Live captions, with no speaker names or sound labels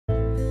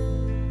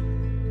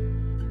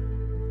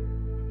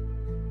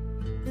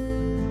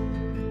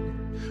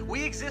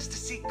exist to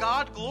see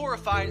God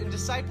glorified and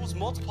disciples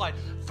multiplied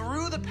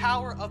through the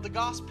power of the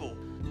gospel.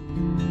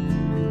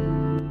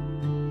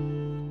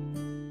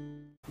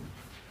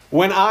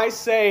 When I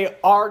say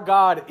our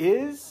God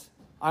is,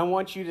 I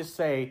want you to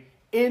say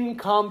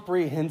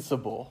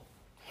incomprehensible.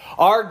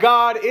 Our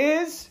God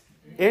is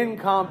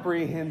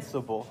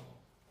incomprehensible.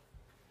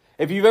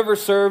 If you've ever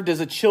served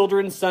as a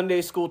children's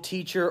Sunday school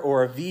teacher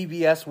or a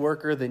VBS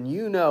worker, then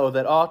you know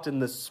that often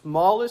the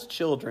smallest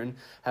children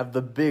have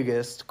the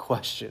biggest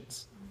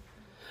questions.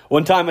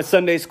 One time a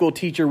Sunday school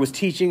teacher was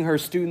teaching her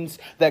students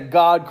that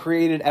God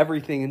created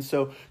everything, and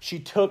so she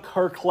took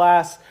her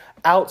class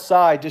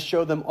outside to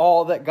show them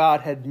all that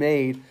God had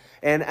made.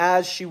 And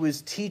as she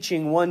was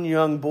teaching, one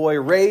young boy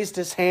raised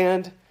his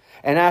hand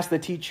and asked the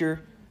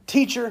teacher,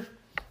 "Teacher,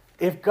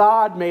 if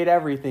God made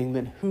everything,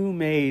 then who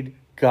made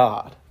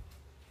God?"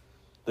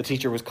 The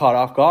teacher was caught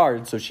off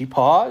guard, so she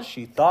paused,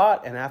 she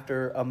thought, and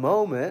after a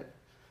moment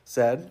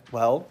said,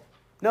 "Well,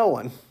 no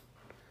one.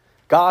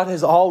 God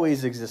has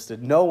always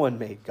existed. No one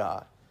made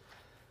God."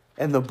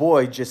 And the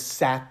boy just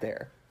sat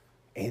there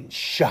in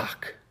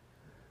shock.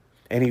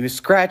 And he was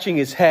scratching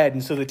his head,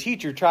 and so the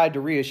teacher tried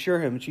to reassure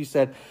him. She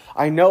said,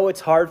 "I know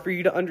it's hard for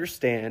you to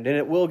understand, and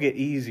it will get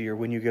easier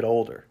when you get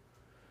older.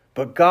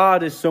 But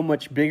God is so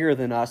much bigger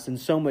than us and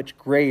so much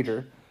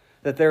greater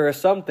that there are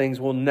some things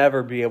we'll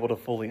never be able to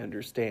fully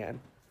understand."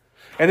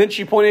 And then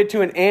she pointed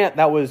to an ant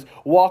that was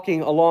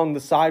walking along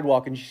the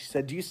sidewalk, and she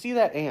said, "Do you see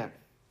that ant?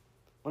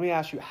 Let me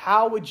ask you,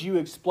 how would you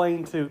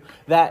explain to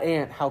that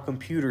ant how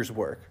computers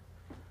work?"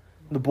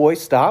 The boy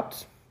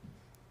stopped,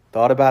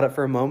 thought about it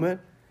for a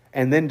moment,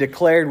 and then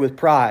declared with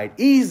pride,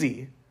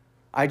 "Easy.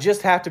 I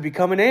just have to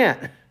become an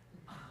ant."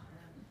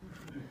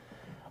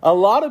 A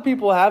lot of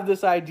people have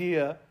this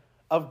idea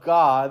of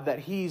God that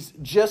he's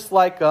just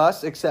like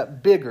us,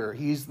 except bigger.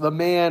 He's the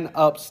man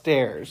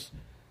upstairs.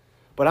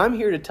 But I'm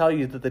here to tell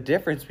you that the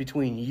difference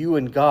between you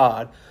and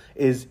God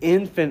is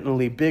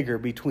infinitely bigger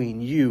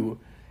between you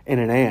and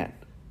an ant.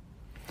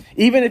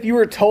 Even if you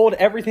were told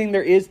everything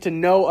there is to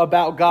know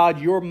about God,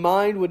 your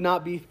mind would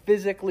not be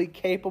physically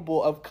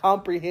capable of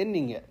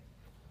comprehending it.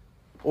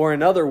 Or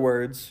in other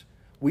words,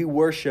 we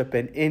worship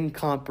an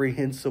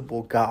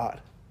incomprehensible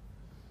God.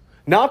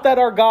 Not that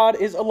our God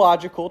is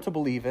illogical to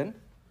believe in.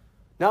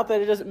 Not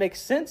that it doesn't make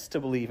sense to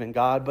believe in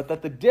God, but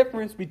that the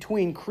difference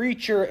between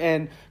creature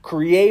and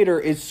creator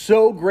is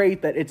so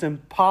great that it's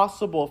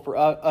impossible for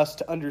us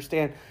to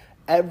understand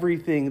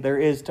everything there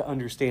is to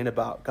understand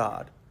about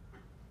God.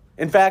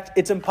 In fact,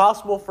 it's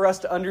impossible for us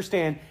to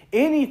understand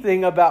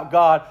anything about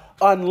God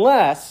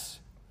unless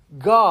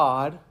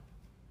God,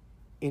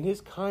 in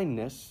his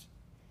kindness,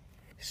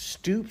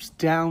 stoops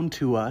down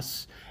to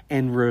us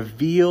and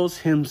reveals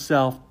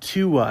himself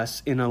to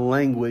us in a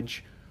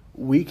language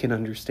we can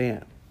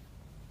understand.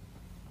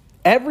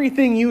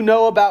 Everything you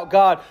know about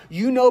God,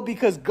 you know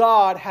because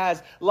God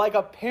has, like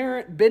a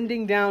parent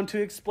bending down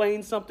to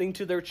explain something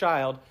to their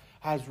child,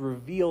 has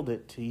revealed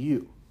it to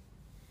you.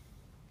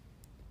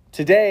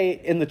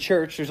 Today in the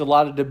church, there's a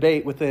lot of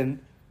debate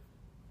within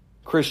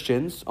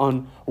Christians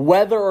on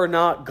whether or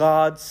not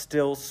God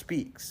still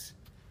speaks.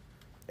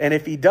 And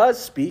if he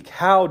does speak,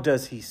 how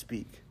does he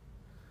speak?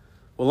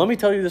 Well, let me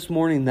tell you this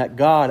morning that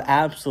God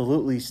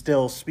absolutely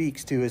still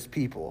speaks to his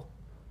people.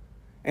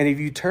 And if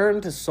you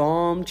turn to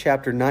Psalm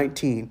chapter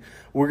 19,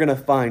 we're going to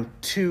find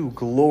two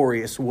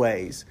glorious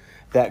ways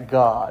that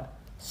God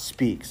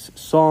speaks.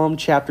 Psalm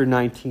chapter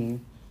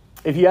 19.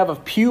 If you have a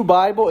Pew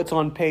Bible, it's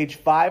on page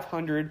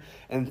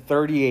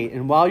 538.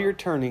 And while you're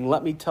turning,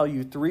 let me tell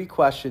you 3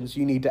 questions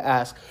you need to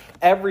ask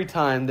every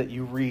time that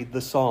you read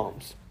the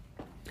Psalms.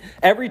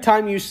 Every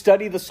time you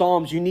study the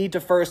Psalms, you need to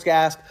first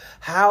ask,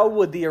 how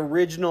would the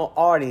original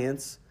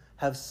audience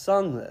have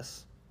sung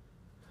this?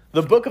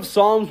 The book of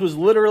Psalms was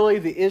literally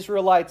the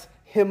Israelites'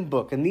 hymn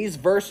book, and these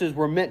verses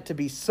were meant to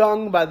be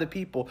sung by the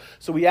people.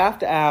 So we have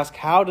to ask,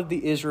 how did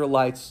the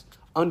Israelites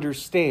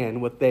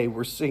understand what they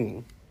were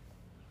singing?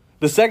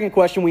 The second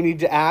question we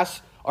need to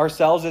ask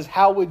ourselves is,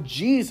 how would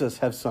Jesus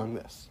have sung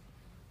this?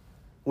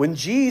 When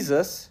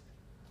Jesus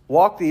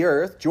walked the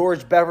earth,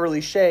 George Beverly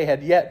Shea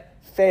had yet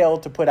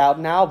failed to put out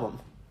an album.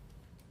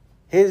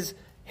 His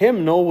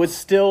hymnal was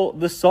still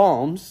the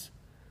Psalms,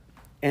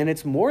 and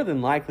it's more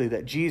than likely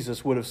that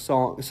Jesus would have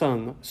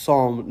sung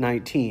Psalm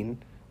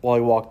 19 while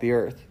he walked the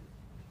earth.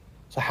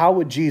 So how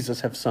would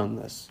Jesus have sung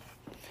this?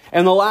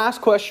 And the last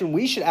question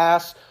we should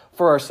ask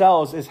for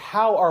ourselves is,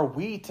 how are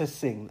we to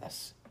sing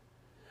this?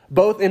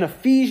 Both in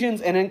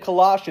Ephesians and in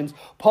Colossians,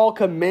 Paul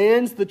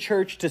commands the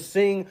church to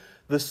sing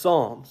the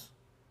Psalms.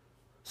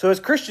 So as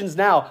Christians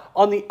now,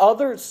 on the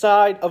other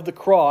side of the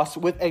cross,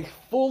 with a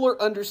fuller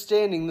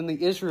understanding than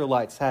the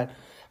Israelites had,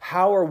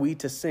 how are we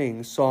to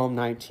sing Psalm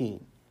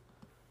 19?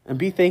 And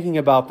be thinking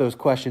about those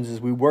questions as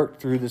we work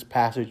through this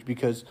passage,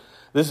 because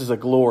this is a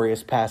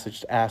glorious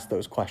passage to ask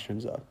those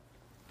questions of.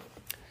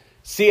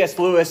 C.S.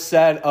 Lewis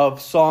said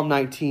of Psalm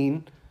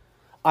 19,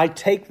 "I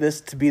take this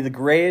to be the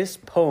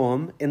greatest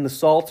poem in the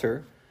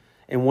Psalter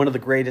and one of the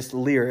greatest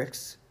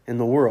lyrics in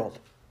the world."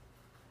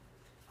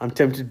 I'm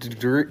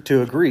tempted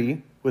to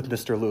agree with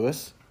Mr.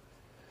 Lewis.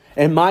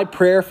 And my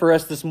prayer for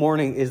us this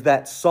morning is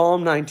that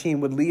Psalm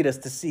 19 would lead us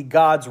to see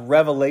God's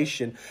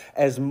revelation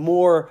as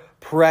more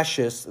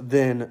precious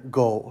than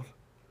gold.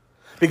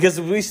 Because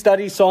if we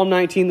study Psalm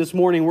 19 this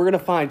morning, we're going to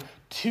find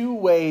two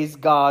ways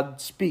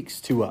God speaks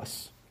to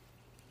us.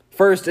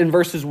 First, in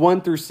verses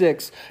 1 through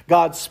 6,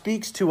 God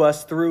speaks to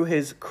us through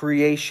his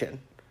creation.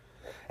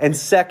 And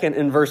second,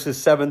 in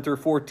verses 7 through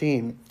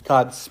 14,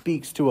 God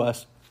speaks to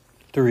us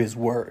through his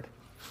word.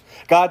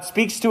 God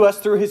speaks to us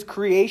through his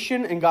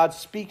creation, and God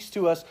speaks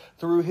to us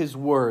through his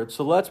word.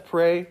 So let's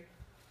pray,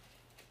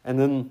 and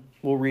then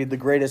we'll read the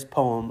greatest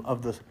poem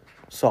of the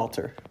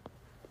Psalter.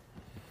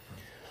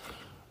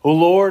 O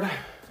Lord,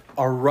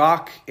 our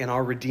rock and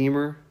our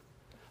redeemer,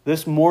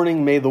 this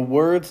morning may the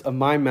words of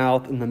my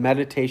mouth and the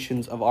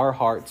meditations of our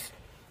hearts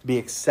be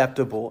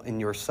acceptable in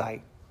your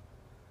sight.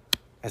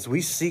 As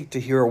we seek to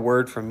hear a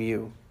word from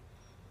you,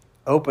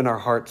 open our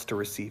hearts to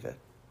receive it.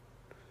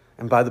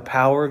 And by the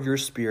power of your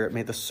Spirit,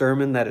 may the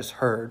sermon that is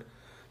heard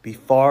be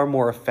far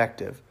more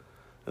effective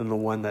than the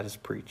one that is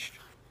preached.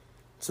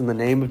 It's in the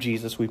name of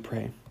Jesus we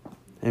pray.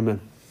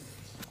 Amen.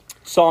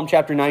 Psalm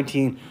chapter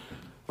 19,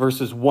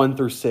 verses 1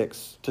 through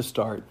 6 to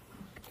start.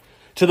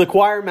 To the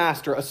choir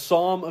master, a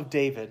psalm of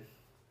David.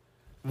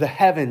 The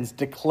heavens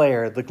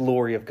declare the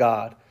glory of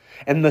God,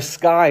 and the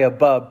sky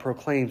above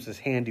proclaims his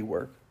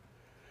handiwork.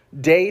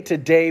 Day to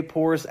day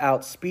pours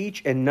out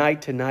speech, and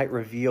night to night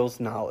reveals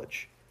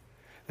knowledge.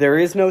 There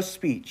is no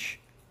speech,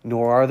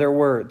 nor are there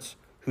words,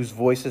 whose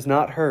voice is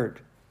not heard.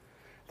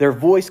 Their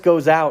voice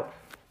goes out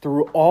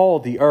through all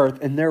the earth,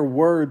 and their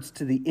words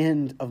to the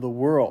end of the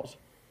world.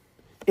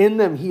 In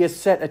them he has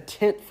set a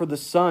tent for the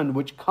sun,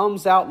 which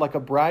comes out like a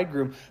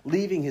bridegroom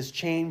leaving his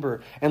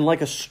chamber, and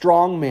like a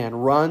strong man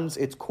runs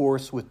its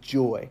course with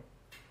joy.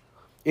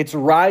 Its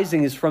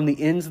rising is from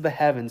the ends of the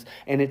heavens,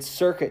 and its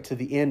circuit to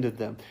the end of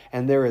them,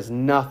 and there is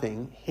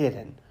nothing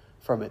hidden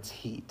from its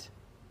heat.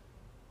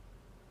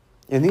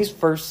 In these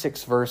first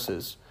 6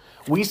 verses,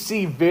 we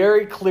see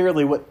very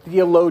clearly what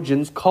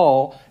theologians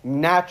call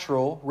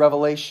natural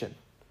revelation.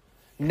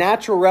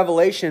 Natural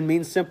revelation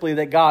means simply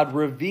that God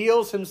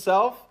reveals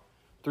himself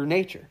through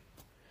nature,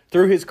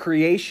 through his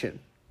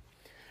creation.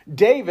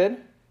 David,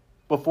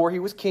 before he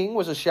was king,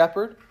 was a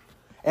shepherd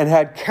and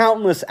had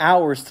countless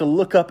hours to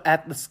look up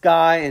at the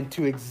sky and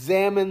to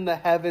examine the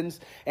heavens.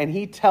 And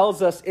he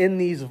tells us in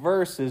these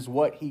verses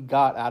what he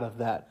got out of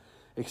that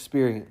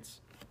experience.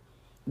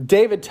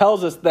 David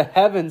tells us the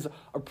heavens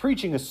are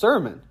preaching a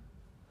sermon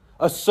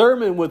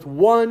with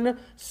one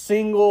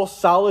single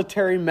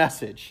solitary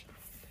message.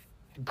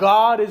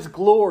 God is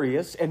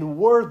glorious and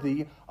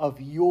worthy of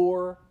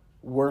your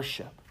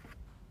worship.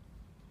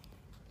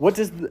 What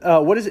does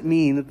it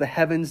mean that the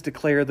heavens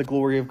declare the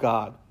glory of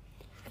God?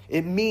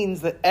 It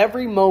means that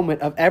every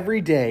moment of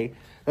every day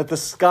that the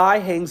sky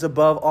hangs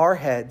above our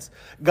heads,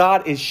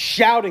 God is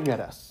shouting at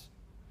us.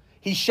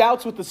 He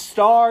shouts with the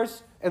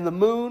stars and the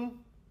moon.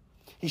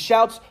 He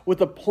shouts with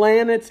the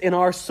planets in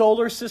our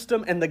solar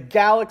system and the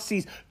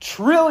galaxies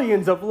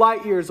trillions of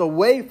light years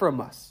away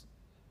from us.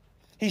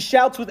 He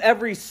shouts with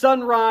every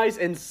sunrise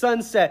and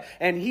sunset,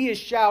 and he is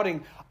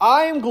shouting,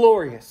 I am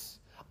glorious.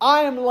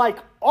 I am like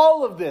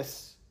all of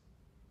this,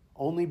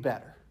 only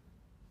better.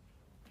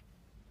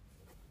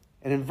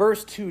 And in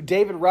verse 2,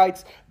 David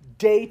writes,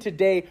 day to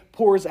day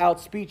pours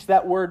out speech.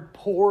 That word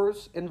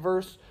pours in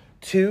verse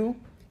 2,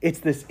 it's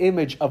this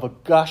image of a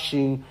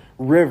gushing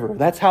river.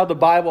 That's how the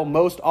Bible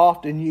most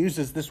often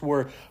uses this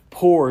word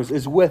pours,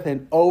 is with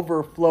an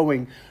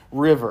overflowing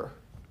river.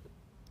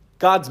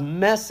 God's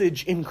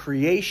message in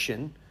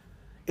creation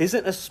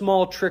isn't a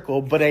small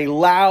trickle, but a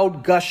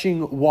loud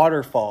gushing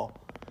waterfall.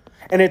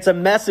 And it's a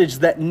message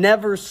that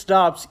never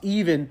stops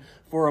even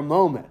for a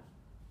moment.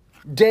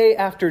 Day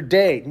after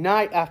day,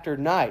 night after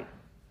night.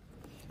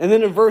 And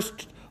then in verse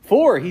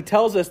 4, he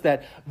tells us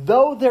that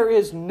though there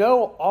is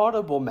no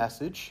audible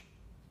message,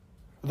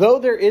 though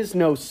there is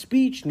no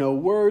speech, no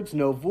words,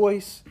 no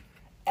voice,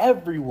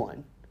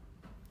 everyone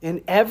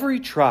in every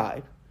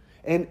tribe,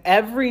 in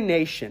every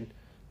nation,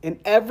 in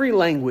every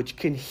language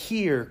can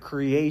hear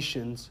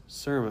creation's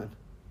sermon.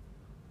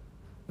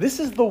 This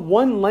is the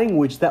one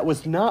language that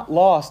was not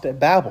lost at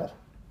Babel.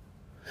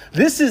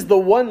 This is the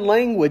one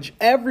language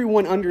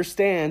everyone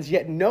understands,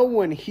 yet no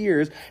one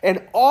hears.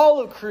 And all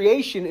of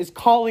creation is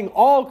calling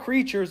all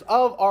creatures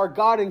of our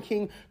God and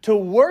King to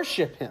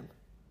worship him.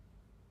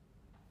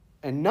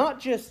 And not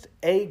just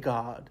a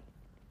God,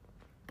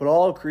 but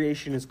all of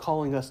creation is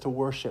calling us to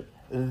worship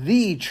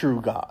the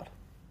true God.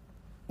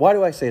 Why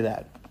do I say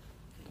that?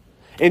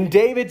 In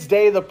David's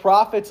day, the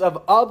prophets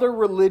of other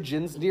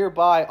religions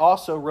nearby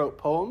also wrote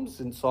poems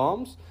and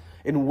psalms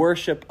in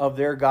worship of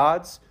their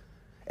gods.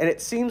 And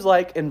it seems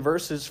like in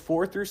verses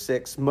 4 through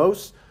 6,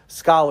 most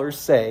scholars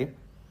say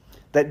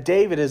that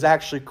David is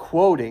actually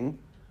quoting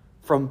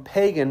from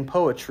pagan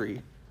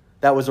poetry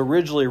that was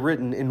originally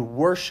written in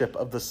worship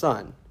of the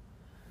sun.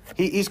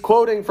 He's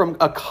quoting from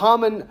a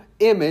common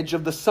image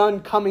of the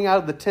sun coming out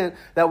of the tent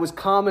that was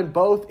common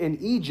both in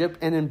Egypt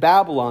and in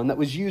Babylon, that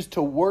was used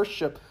to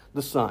worship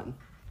the sun.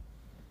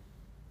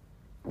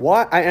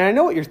 Why? And I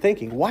know what you're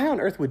thinking. Why on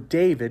earth would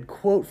David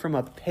quote from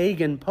a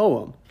pagan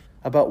poem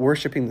about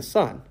worshiping the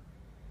sun?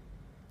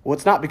 Well,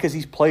 it's not because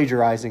he's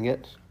plagiarizing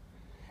it.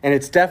 And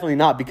it's definitely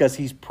not because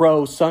he's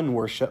pro-sun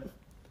worship.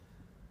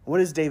 What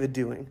is David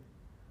doing?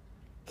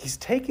 He's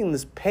taking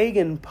this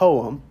pagan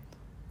poem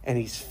and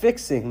he's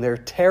fixing their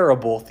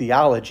terrible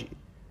theology.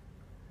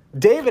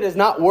 David is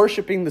not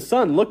worshiping the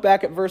sun. Look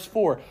back at verse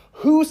 4.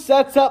 Who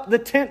sets up the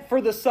tent for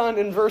the sun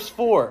in verse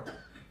 4?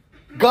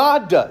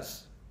 God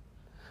does.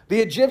 The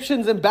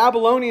Egyptians and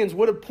Babylonians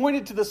would have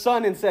pointed to the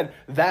sun and said,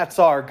 that's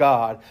our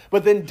God.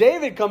 But then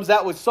David comes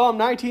out with Psalm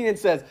 19 and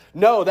says,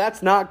 no,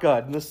 that's not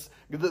God.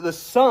 The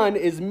sun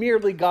is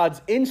merely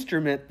God's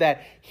instrument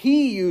that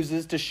he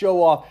uses to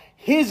show off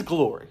his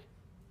glory.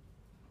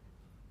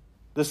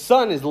 The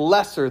sun is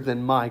lesser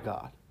than my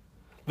God.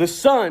 The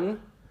sun,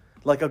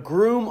 like a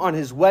groom on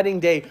his wedding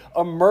day,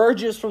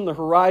 emerges from the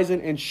horizon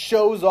and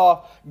shows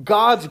off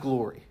God's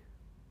glory.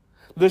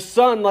 The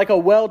sun, like a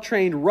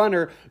well-trained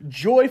runner,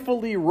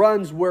 joyfully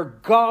runs where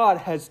God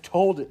has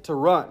told it to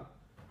run.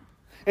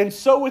 And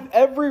so with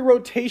every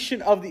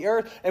rotation of the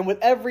earth and with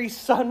every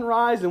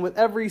sunrise and with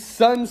every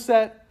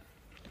sunset,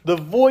 the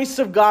voice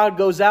of God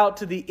goes out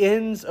to the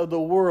ends of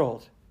the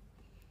world.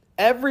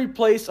 Every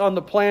place on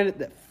the planet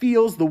that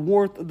feels the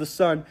warmth of the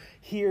sun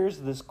hears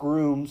this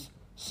groom's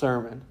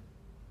sermon.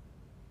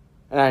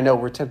 And I know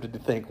we're tempted to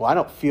think, well, I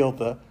don't feel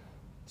the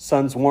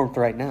sun's warmth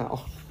right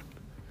now.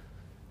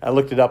 I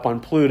looked it up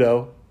on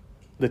Pluto.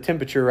 The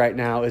temperature right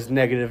now is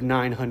negative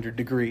 900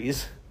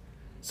 degrees.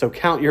 So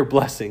count your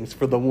blessings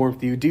for the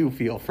warmth you do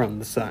feel from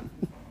the sun.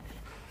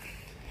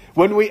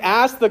 When we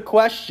ask the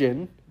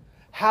question,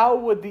 how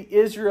would the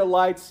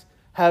Israelites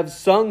have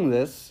sung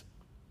this?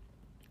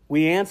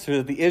 We answer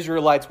that the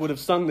Israelites would have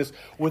sung this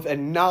with a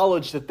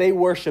knowledge that they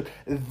worship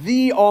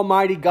the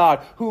Almighty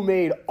God who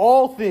made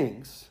all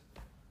things.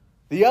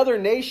 The other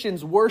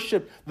nations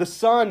worship the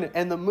sun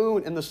and the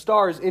moon and the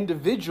stars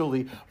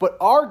individually, but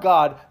our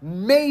God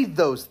made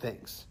those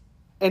things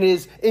and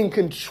is in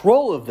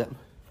control of them.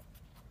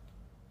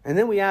 And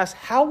then we ask,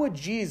 how would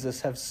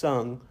Jesus have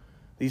sung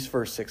these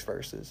first 6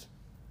 verses?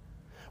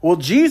 Well,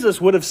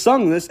 Jesus would have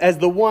sung this as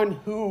the one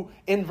who,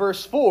 in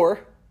verse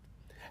 4,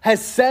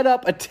 has set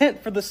up a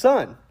tent for the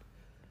sun.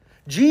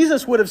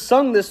 Jesus would have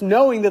sung this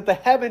knowing that the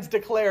heavens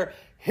declare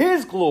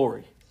his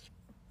glory.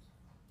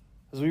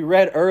 As we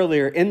read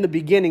earlier, in the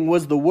beginning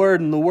was the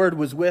Word, and the Word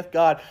was with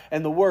God,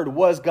 and the Word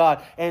was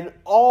God, and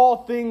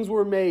all things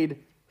were made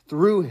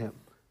through him.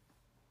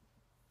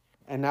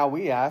 And now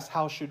we ask,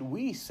 how should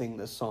we sing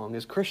this song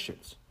as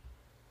Christians?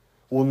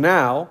 Well,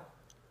 now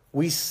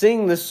we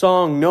sing this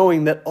song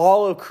knowing that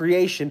all of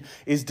creation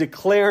is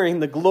declaring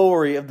the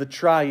glory of the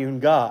triune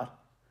God.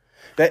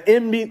 That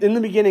in the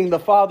beginning, the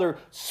Father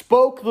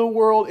spoke the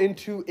world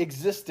into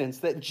existence.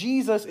 That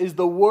Jesus is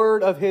the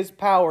Word of his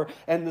power,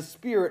 and the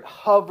Spirit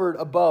hovered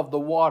above the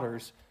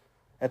waters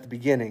at the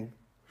beginning.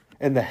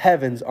 And the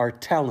heavens are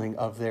telling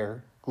of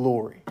their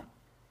glory.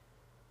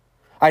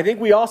 I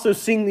think we also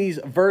sing these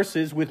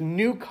verses with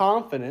new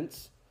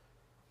confidence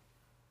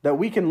that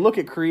we can look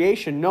at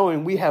creation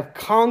knowing we have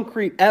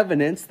concrete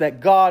evidence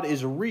that God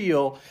is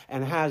real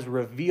and has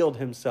revealed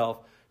himself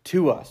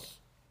to us.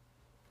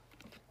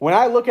 When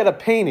I look at a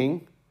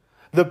painting,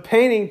 the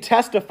painting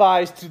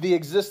testifies to the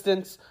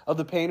existence of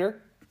the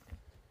painter.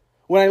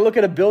 When I look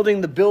at a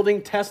building, the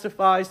building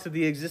testifies to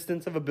the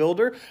existence of a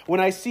builder. When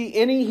I see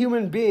any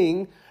human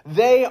being,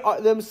 they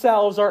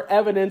themselves are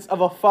evidence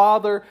of a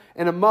father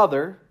and a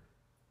mother,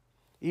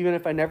 even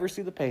if I never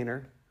see the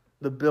painter,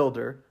 the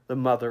builder, the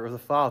mother, or the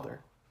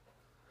father.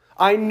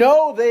 I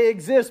know they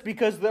exist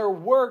because their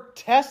work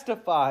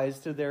testifies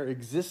to their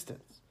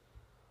existence.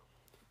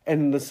 And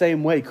in the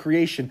same way,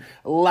 creation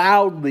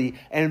loudly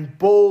and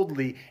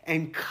boldly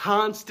and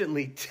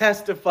constantly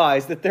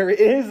testifies that there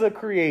is a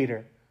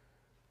creator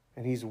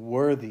and he's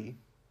worthy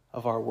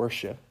of our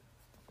worship.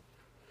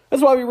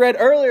 That's why we read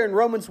earlier in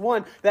Romans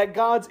 1 that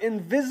God's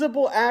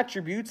invisible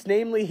attributes,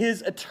 namely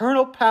his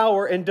eternal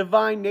power and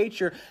divine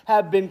nature,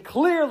 have been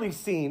clearly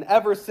seen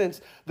ever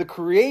since the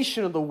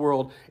creation of the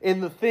world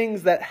in the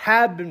things that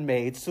have been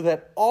made, so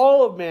that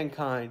all of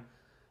mankind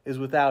is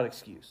without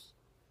excuse.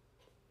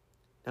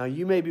 Now,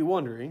 you may be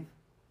wondering,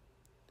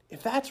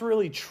 if that's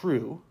really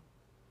true,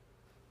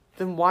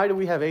 then why do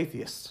we have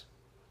atheists?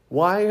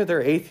 Why are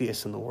there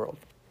atheists in the world?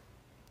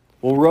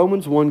 Well,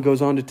 Romans 1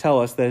 goes on to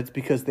tell us that it's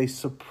because they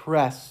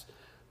suppress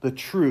the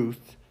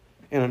truth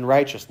in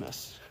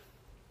unrighteousness.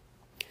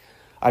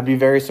 I'd be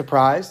very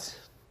surprised,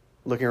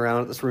 looking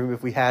around at this room,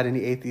 if we had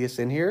any atheists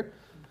in here.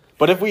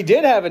 But if we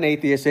did have an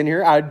atheist in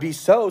here, I'd be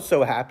so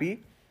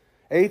happy.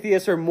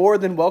 Atheists are more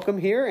than welcome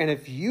here. And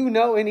if you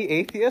know any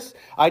atheists,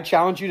 I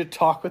challenge you to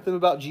talk with them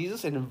about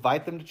Jesus and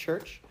invite them to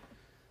church.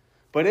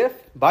 But if,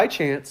 by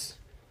chance,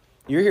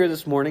 you're here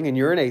this morning and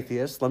you're an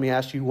atheist, let me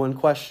ask you one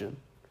question.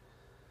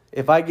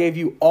 If I gave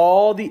you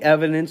all the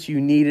evidence you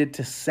needed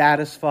to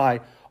satisfy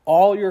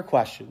all your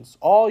questions,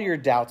 all your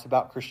doubts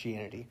about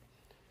Christianity,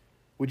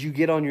 would you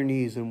get on your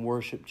knees and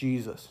worship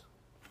Jesus?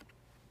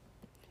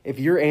 If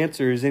your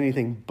answer is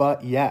anything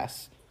but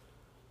yes,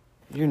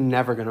 you're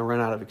never going to run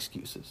out of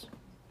excuses.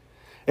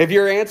 If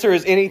your answer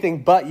is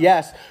anything but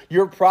yes,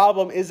 your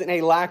problem isn't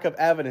a lack of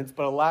evidence,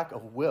 but a lack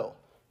of will.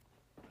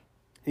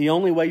 The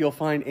only way you'll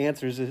find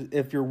answers is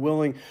if you're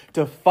willing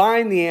to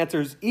find the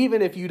answers,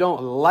 even if you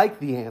don't like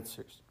the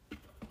answers.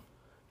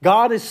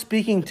 God is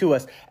speaking to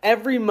us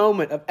every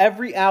moment of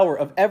every hour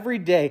of every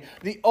day.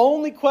 The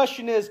only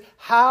question is,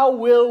 how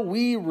will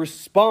we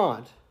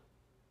respond?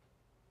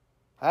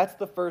 That's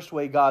the first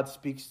way God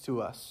speaks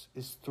to us,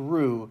 is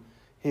through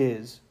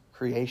His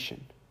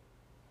creation.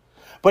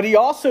 But He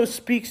also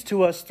speaks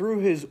to us through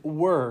His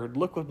word.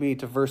 Look with me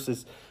to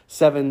verses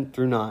 7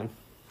 through 9.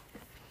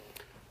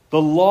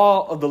 The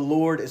law of the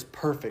Lord is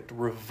perfect,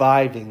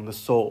 reviving the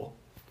soul.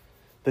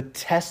 The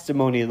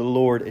testimony of the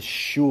Lord is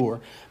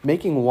sure,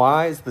 making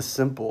wise the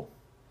simple.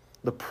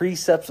 The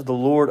precepts of the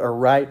Lord are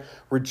right,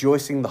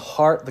 rejoicing the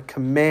heart. The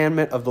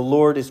commandment of the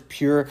Lord is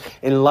pure,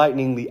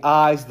 enlightening the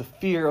eyes. The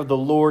fear of the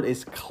Lord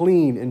is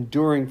clean,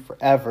 enduring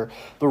forever.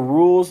 The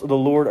rules of the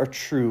Lord are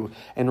true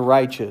and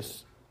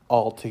righteous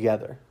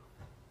altogether.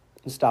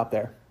 And stop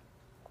there.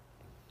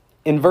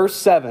 In verse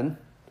 7,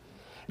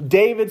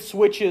 David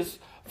switches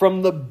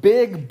from the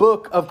big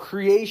book of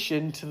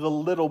creation to the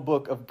little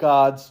book of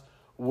God's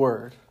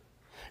word.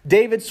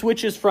 David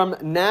switches from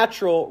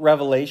natural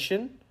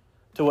revelation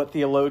to what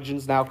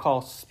theologians now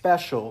call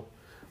special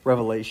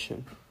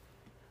revelation.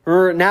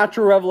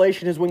 Natural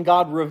revelation is when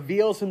God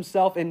reveals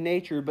Himself in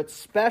nature, but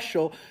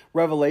special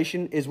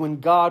revelation is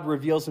when God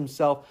reveals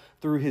Himself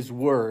through His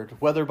word,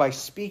 whether by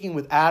speaking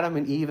with Adam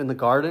and Eve in the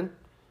garden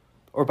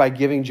or by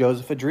giving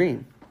Joseph a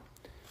dream.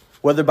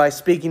 Whether by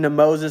speaking to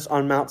Moses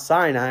on Mount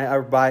Sinai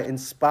or by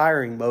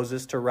inspiring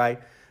Moses to write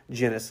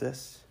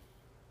Genesis.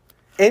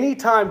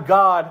 Anytime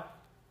God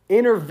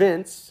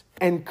intervenes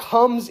and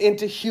comes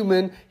into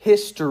human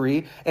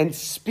history and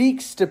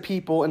speaks to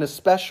people in a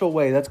special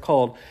way, that's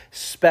called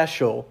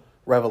special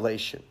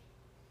revelation.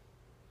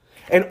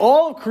 And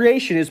all of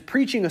creation is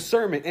preaching a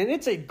sermon, and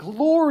it's a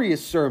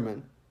glorious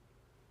sermon,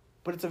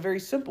 but it's a very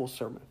simple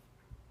sermon.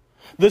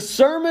 The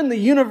sermon the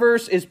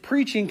universe is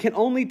preaching can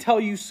only tell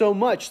you so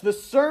much. The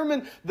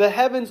sermon the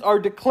heavens are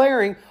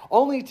declaring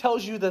only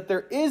tells you that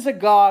there is a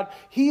God,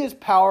 He is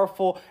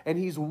powerful, and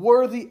He's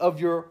worthy of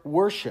your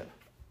worship.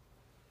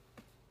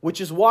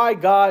 Which is why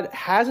God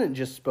hasn't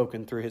just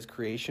spoken through His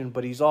creation,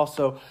 but He's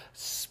also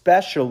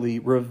specially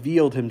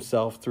revealed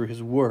Himself through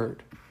His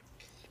word.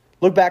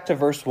 Look back to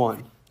verse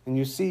 1, and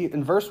you see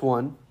in verse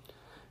 1,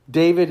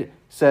 David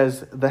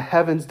says, the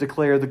heavens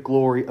declare the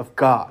glory of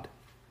God.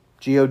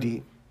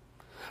 G-O-D.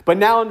 But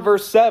now in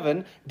verse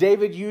 7,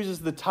 David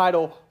uses the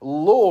title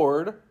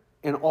Lord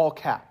in all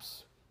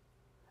caps.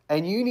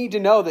 And you need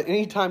to know that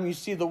anytime you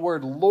see the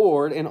word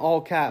Lord in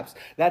all caps,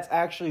 that's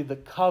actually the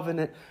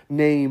covenant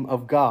name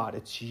of God.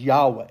 It's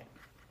Yahweh.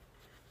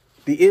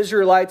 The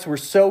Israelites were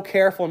so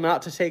careful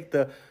not to take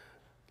the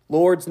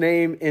Lord's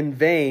name in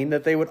vain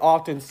that they would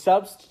often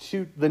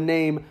substitute the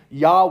name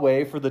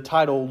Yahweh for the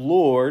title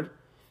Lord.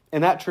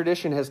 And that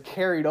tradition has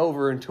carried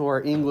over into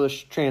our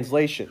English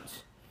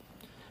translations.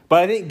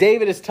 But I think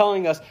David is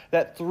telling us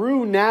that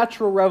through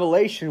natural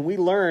revelation, we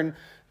learn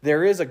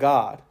there is a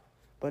God.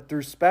 But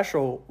through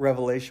special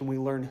revelation, we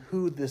learn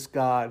who this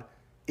God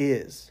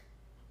is.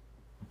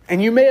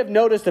 And you may have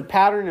noticed a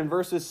pattern in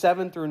verses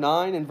 7 through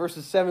 9. In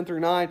verses 7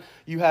 through 9,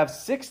 you have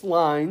 6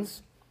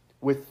 lines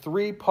with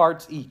 3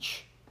 parts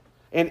each.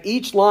 In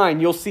each line,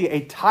 you'll see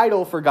a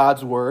title for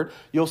God's word,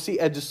 you'll see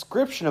a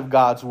description of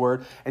God's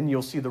word, and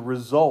you'll see the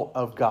result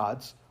of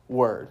God's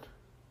word.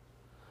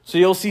 So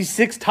you'll see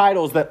 6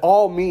 titles that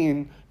all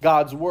mean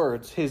God's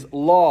words, His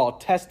law,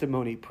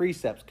 testimony,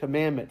 precepts,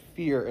 commandment,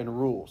 fear, and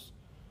rules.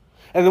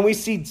 And then we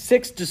see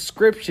 6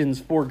 descriptions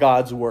for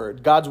God's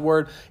word. God's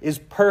word is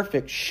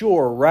perfect,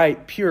 sure,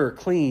 right, pure,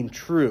 clean,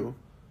 true.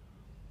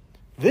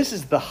 This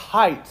is the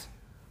height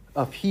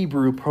of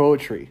Hebrew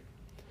poetry.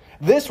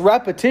 This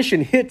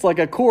repetition hits like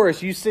a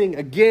chorus. You sing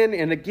again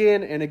and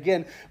again and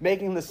again,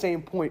 making the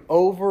same point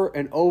over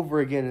and over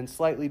again in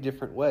slightly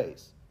different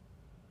ways.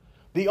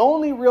 The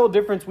only real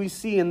difference we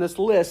see in this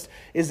list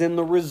is in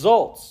the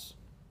results.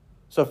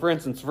 So for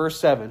instance, verse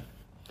 7,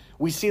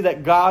 we see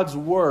that God's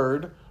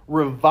word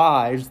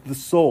revives the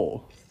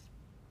soul.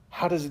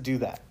 How does it do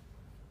that?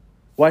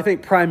 Well, I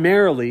think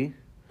primarily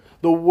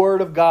the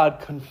word of God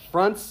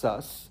confronts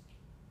us,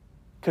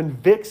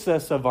 convicts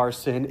us of our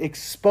sin,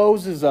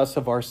 exposes us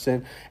of our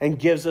sin, and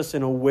gives us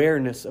an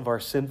awareness of our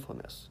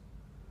sinfulness.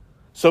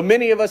 So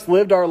many of us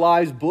lived our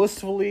lives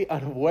blissfully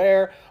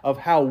unaware of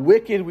how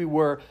wicked we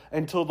were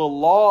until the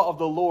law of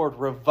the Lord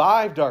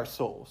revived our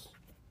souls.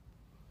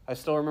 I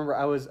still remember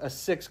I was a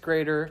 6th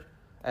grader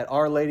at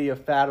Our Lady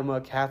of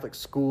Fatima Catholic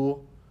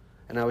School,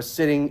 and I was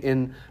sitting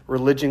in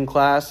religion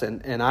class,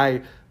 and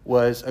I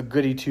was a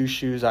goody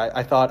two-shoes.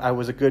 I thought I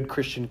was a good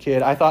Christian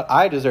kid. I thought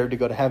I deserved to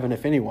go to heaven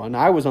if anyone.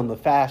 I was on the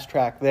fast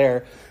track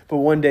there. But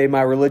one day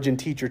my religion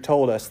teacher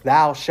told us,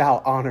 "Thou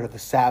shalt honor the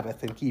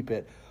Sabbath and keep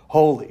it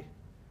holy."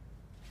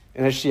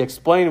 And as she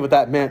explained what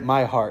that meant,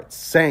 my heart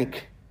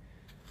sank.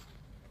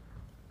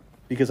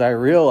 Because I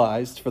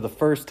realized for the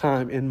first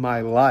time in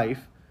my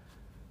life,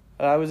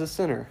 that I was a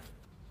sinner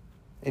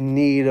in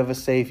need of a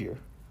Savior,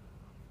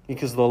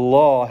 because the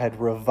law had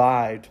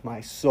revived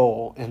my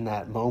soul in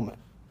that moment.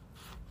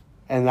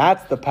 And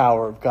that's the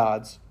power of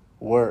God's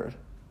word.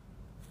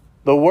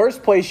 The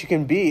worst place you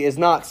can be is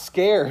not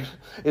scared,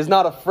 is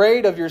not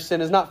afraid of your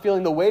sin, is not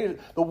feeling the weight.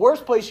 The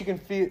worst place you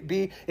can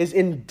be is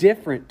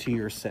indifferent to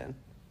your sin.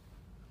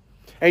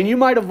 And you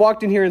might have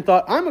walked in here and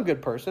thought, I'm a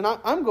good person,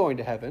 I'm going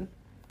to heaven.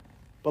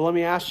 But let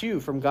me ask you,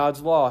 from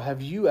God's law,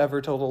 have you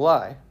ever told a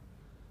lie?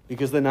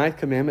 Because the 9th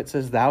commandment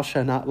says, thou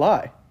shalt not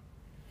lie.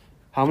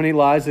 How many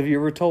lies have you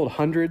ever told?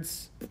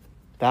 Hundreds?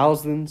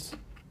 Thousands?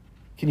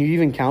 Can you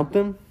even count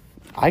them?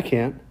 I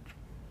can't.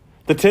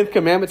 The 10th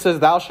commandment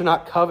says, thou shalt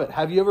not covet.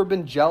 Have you ever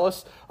been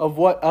jealous of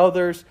what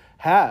others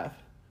have?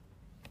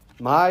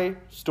 My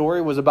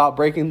story was about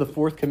breaking the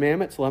 4th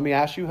commandment. So let me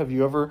ask you, have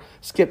you ever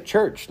skipped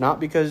church?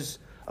 Not because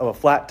of a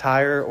flat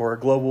tire or a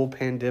global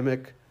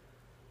pandemic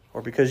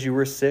or because you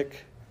were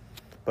sick,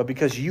 but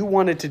because you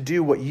wanted to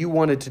do what you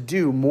wanted to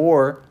do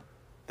more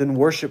than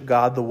worship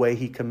God the way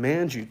he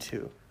commands you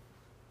to.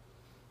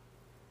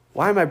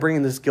 Why am I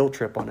bringing this guilt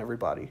trip on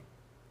everybody?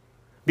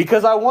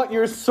 Because I want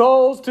your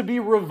souls to be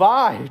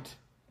revived.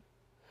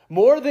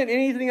 More than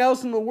anything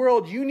else in the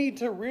world, you need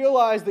to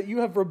realize that you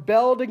have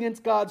rebelled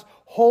against God's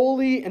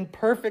holy and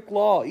perfect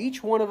law.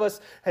 Each one of us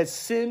has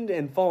sinned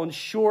and fallen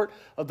short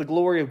of the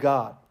glory of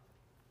God.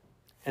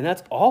 And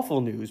that's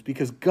awful news,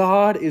 because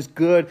God is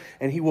good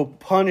and he will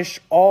punish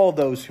all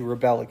those who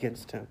rebel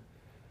against him.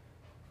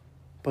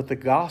 But the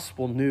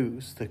gospel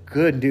news, the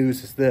good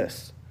news is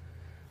this: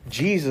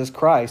 Jesus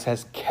Christ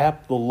has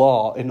kept the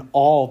law in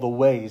all the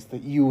ways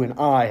that you and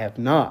I have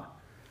not.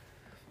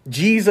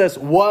 Jesus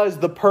was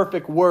the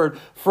perfect word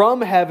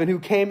from heaven who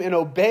came and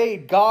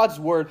obeyed God's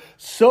word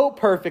so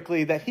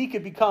perfectly that he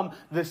could become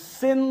the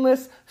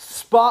sinless,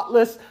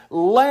 spotless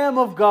Lamb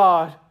of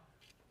God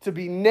to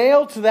be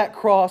nailed to that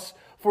cross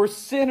for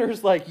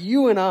sinners like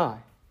you and I.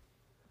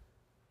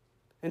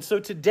 And so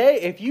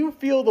today, if you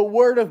feel the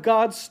word of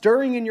God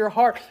stirring in your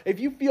heart, if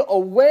you feel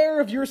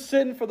aware of your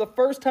sin for the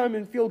first time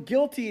and feel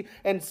guilty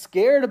and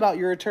scared about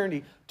your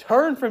eternity,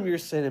 turn from your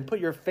sin and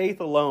put your faith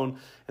alone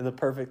in the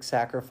perfect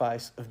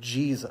sacrifice of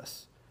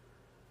Jesus.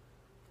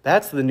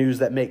 That's the news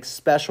that makes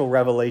special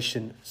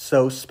revelation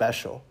so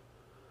special.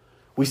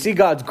 We see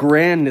God's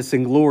grandness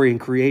and glory in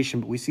creation,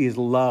 but we see his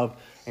love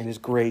and his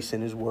grace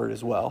in his word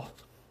as well.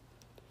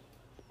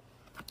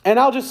 And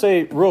I'll just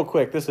say real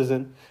quick, this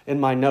isn't in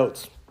my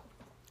notes,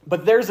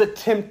 but there's a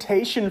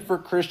temptation for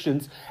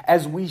Christians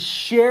as we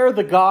share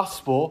the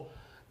gospel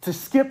to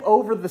skip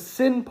over the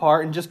sin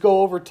part and just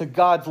go over to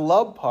God's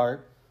love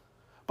part.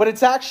 But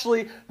it's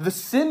actually the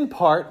sin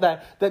part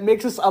that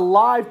makes us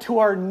alive to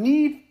our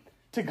need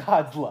to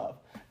God's love,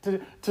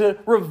 to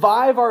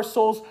revive our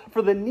souls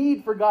for the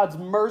need for God's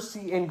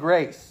mercy and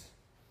grace.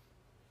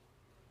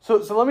 So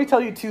let me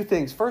tell you two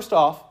things. First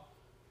off,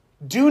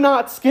 do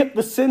not skip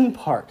the sin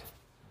part.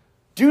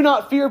 Do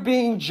not fear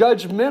being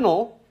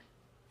judgmental.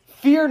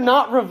 Fear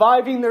not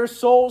reviving their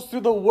souls through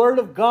the word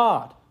of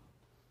God.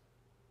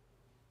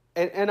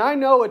 And I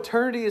know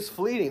eternity is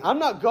fleeting. I'm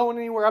not going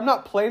anywhere. I'm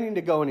not planning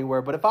to go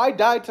anywhere. But if I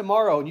die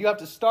tomorrow and you have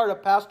to start a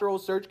pastoral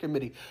search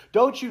committee,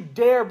 don't you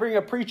dare bring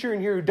a preacher in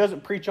here who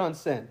doesn't preach on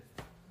sin.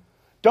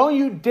 Don't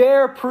you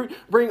dare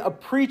bring a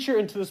preacher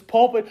into this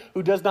pulpit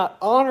who does not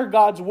honor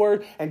God's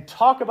word and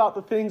talk about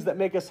the things that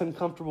make us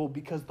uncomfortable,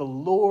 because the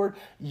Lord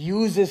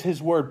uses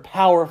his word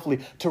powerfully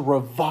to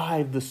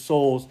revive the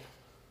souls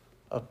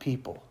of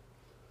people.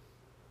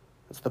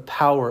 It's the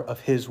power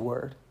of his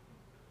word.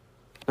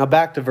 Now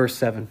back to verse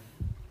 7.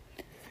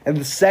 And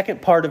the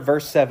second part of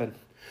verse 7,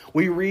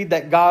 we read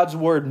that God's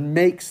word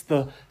makes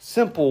the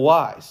simple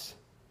wise.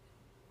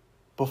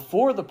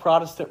 Before the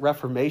Protestant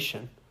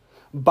Reformation,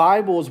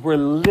 Bibles were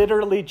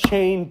literally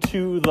chained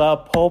to the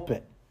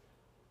pulpit.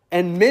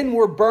 And men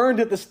were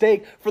burned at the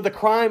stake for the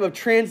crime of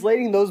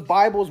translating those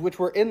Bibles, which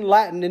were in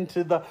Latin,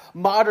 into the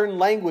modern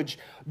language,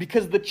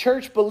 because the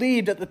church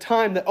believed at the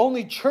time that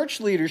only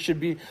church leaders should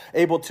be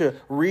able to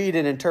read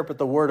and interpret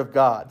the word of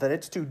God, that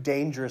it's too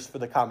dangerous for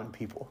the common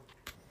people.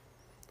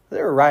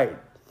 They're right,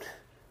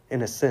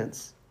 in a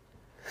sense.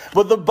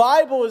 But the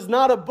Bible is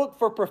not a book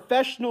for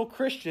professional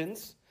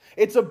Christians.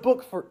 It's a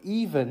book for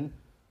even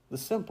the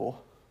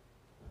simple.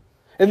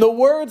 In the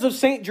words of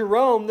St.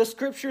 Jerome, the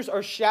scriptures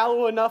are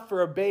shallow enough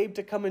for a babe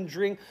to come and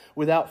drink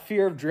without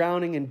fear of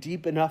drowning, and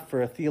deep enough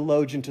for a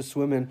theologian to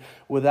swim in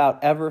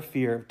without ever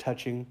fear of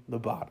touching the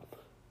bottom.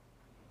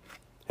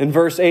 In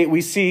verse 8,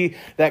 we see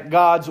that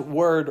God's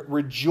word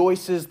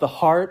rejoices the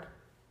heart.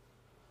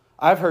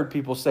 I've heard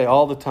people say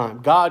all the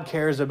time, God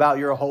cares about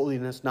your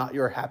holiness, not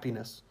your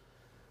happiness.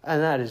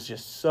 And that is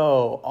just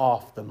so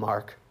off the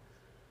mark.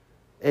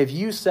 If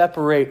you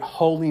separate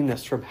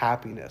holiness from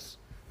happiness,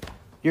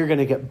 you're going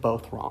to get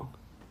both wrong.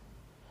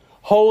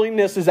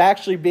 Holiness is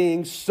actually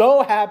being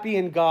so happy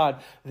in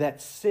God that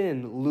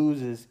sin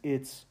loses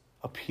its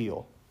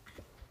appeal.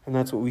 And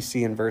that's what we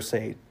see in verse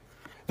 8.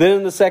 Then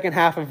in the second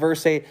half of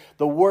verse 8,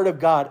 the word of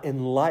God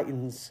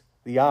enlightens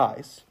the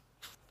eyes.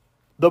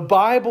 The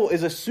Bible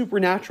is a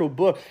supernatural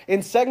book.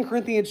 In 2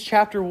 Corinthians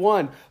chapter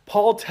 1,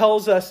 Paul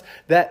tells us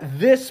that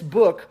this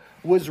book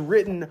was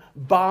written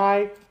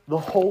by the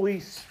Holy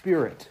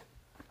Spirit.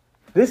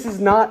 This is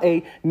not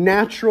a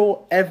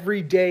natural,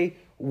 everyday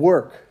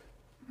work.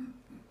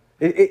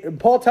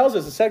 Paul tells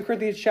us in 2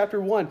 Corinthians chapter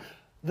 1,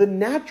 the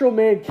natural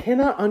man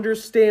cannot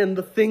understand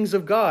the things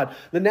of God.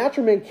 The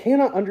natural man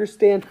cannot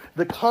understand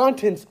the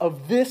contents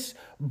of this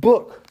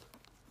book.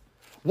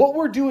 What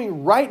we're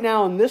doing right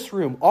now in this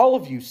room, all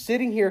of you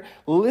sitting here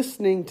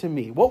listening to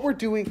me, what we're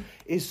doing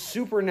is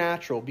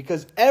supernatural,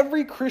 because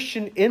every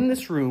Christian in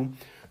this room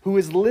who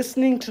is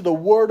listening to the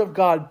Word of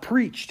God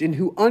preached and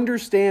who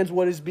understands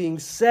what is being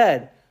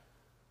said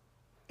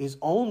is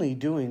only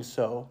doing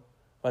so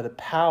by the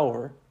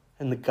power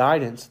and the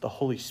guidance of the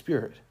Holy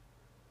Spirit.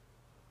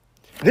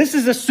 This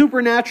is a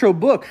supernatural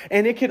book,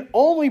 and it can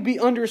only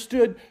be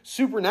understood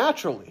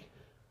supernaturally.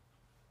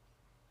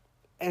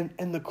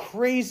 And the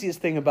craziest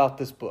thing about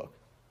this book,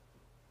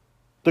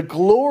 the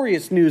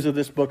glorious news of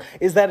this book,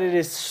 is that it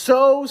is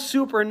so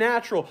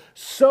supernatural,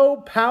 so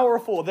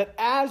powerful, that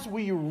as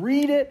we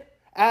read it,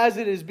 as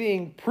it is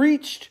being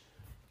preached,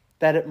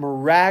 that it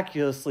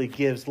miraculously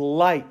gives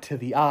light to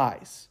the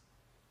eyes.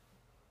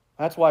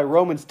 That's why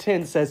Romans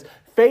 10 says,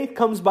 faith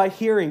comes by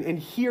hearing, and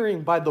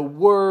hearing by the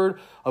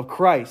word of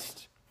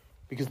Christ,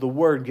 because the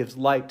word gives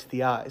light to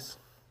the eyes.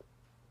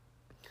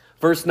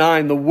 Verse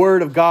 9, the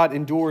word of God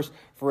endures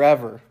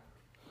forever.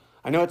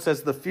 I know it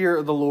says the fear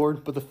of the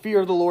Lord, but the fear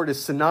of the Lord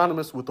is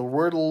synonymous with the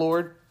word of the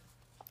Lord,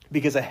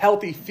 because a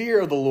healthy fear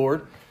of the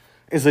Lord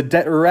is a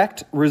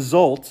direct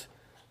result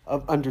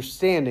of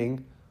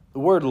understanding the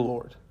word of the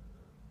Lord.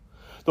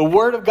 The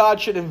word of God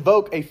should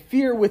invoke a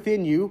fear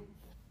within you,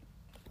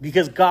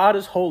 because God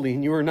is holy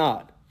and you are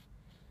not.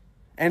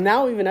 And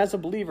now, even as a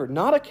believer,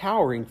 not a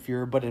cowering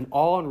fear, but an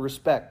awe and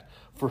respect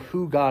for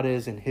who God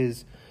is and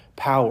his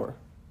power.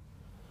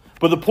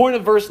 But the point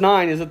of verse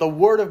 9 is that the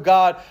word of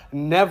God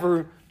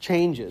never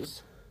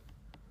changes.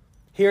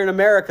 Here in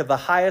America, the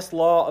highest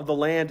law of the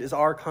land is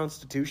our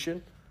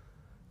Constitution.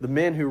 The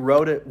men who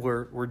wrote it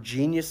were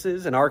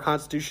geniuses, and our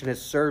Constitution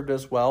has served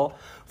us well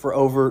for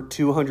over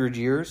 200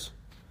 years.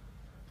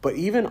 But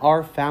even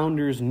our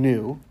founders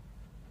knew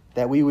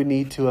that we would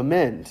need to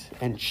amend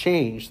and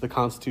change the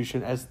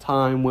Constitution as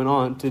time went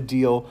on to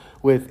deal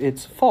with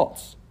its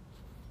faults.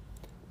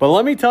 But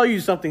let me tell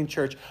you something,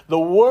 church. The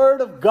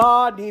Word of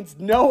God needs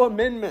no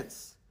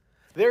amendments.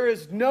 There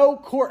is no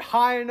court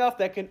high enough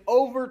that can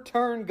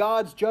overturn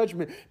God's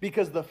judgment,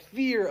 because the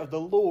fear of the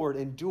Lord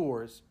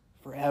endures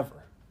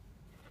forever.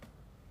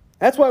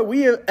 That's why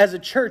we as a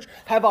church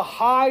have a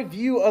high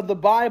view of the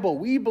Bible.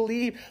 We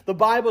believe the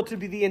Bible to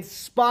be the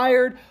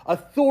inspired,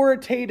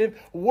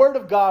 authoritative Word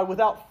of God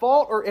without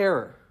fault or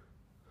error.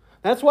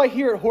 That's why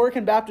here at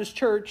Horicon Baptist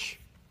Church,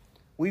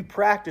 we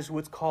practice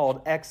what's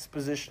called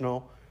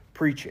expositional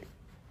preaching.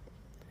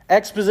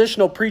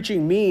 Expositional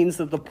preaching means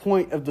that the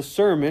point of the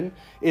sermon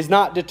is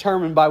not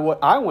determined by what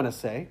I want to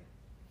say,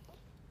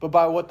 but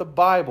by what the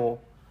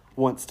Bible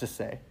wants to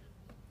say.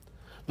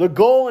 The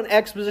goal in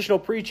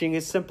expositional preaching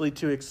is simply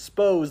to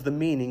expose the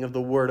meaning of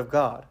the Word of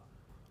God.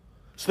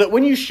 So that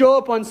when you show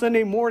up on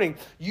Sunday morning,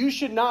 you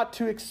should not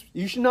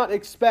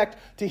expect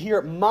to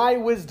hear my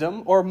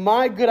wisdom or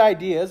my good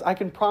ideas. I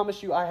can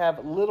promise you I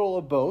have little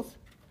of both.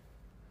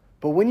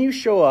 But when you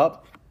show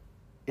up,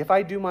 if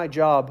I do my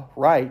job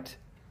right,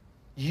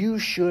 you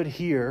should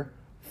hear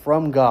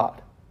from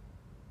God.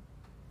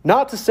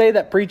 Not to say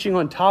that preaching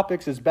on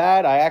topics is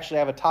bad. I actually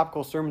have a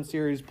topical sermon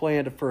series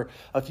planned for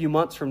a few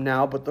months from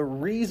now. But the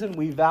reason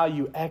we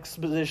value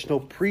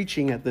expositional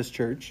preaching at this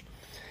church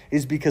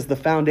is because the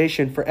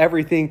foundation for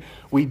everything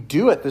we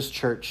do at this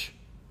church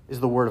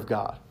is the Word of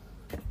God.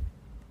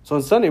 So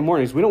on Sunday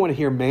mornings, we don't want to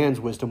hear man's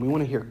wisdom. We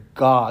want to hear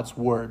God's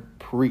Word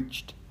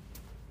preached.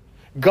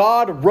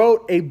 God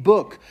wrote a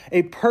book,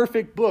 a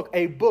perfect book,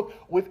 a book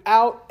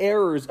without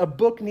errors, a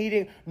book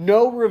needing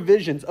no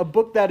revisions, a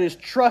book that is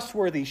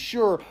trustworthy,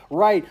 sure,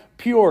 right,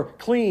 pure,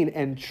 clean,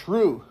 and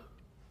true.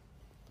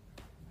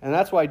 And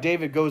that's why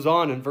David goes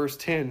on in verse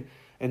 10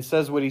 and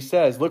says what he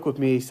says. Look with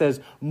me. He says,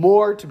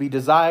 more to be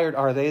desired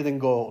are they than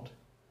gold,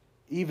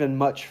 even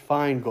much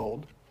fine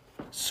gold,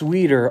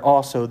 sweeter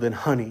also than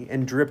honey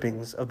and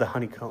drippings of the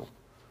honeycomb.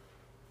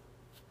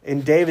 In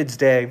David's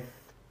day,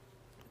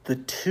 the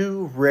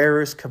two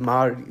rarest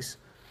commodities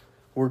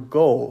were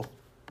gold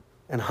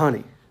and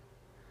honey.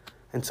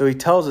 And so he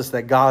tells us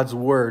that God's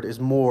word is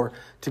more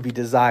to be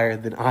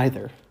desired than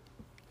either.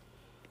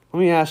 Let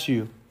me ask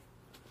you,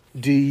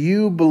 do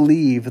you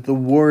believe the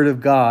word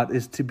of God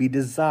is to be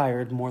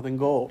desired more than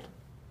gold?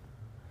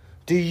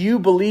 Do you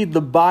believe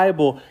the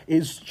Bible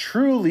is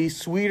truly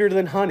sweeter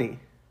than honey?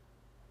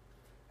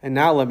 And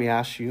now let me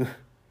ask you,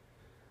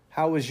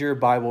 how was your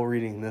Bible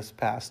reading this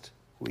past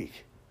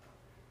week?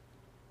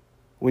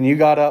 When you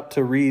got up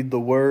to read the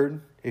word,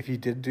 if you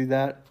did do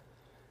that,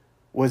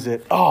 was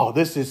it, oh,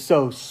 this is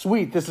so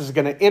sweet, this is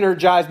going to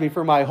energize me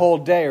for my whole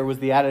day? Or was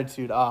the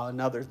attitude,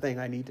 another thing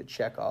I need to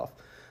check off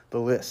the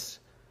list?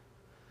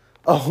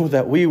 Oh,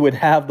 that we would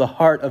have the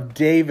heart of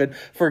David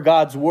for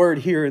God's word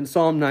here in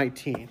Psalm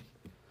 19.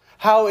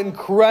 How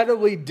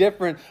incredibly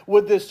different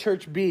would this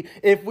church be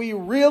if we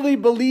really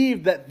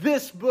believed that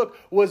this book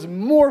was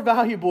more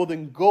valuable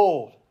than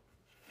gold?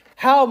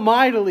 How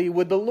mightily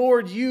would the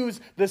Lord use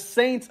the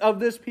saints of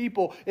this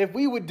people if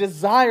we would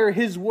desire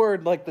his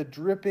word like the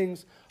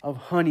drippings of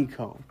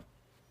honeycomb?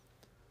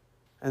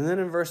 And then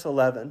in verse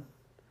 11,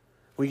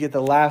 we get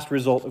the last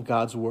result of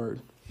God's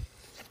word.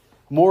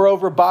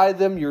 Moreover, by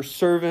them your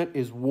servant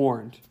is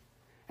warned,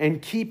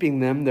 and keeping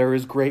them there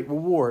is great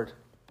reward.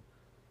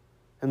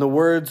 In the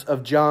words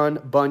of John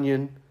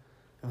Bunyan,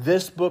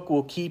 this book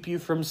will keep you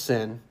from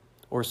sin,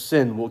 or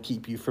sin will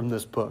keep you from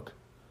this book.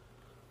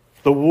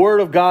 The word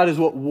of God is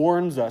what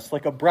warns us,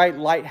 like a bright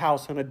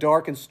lighthouse on a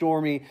dark and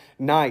stormy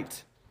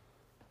night.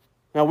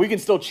 Now, we can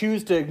still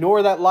choose to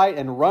ignore that light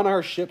and run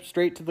our ship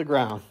straight to the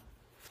ground.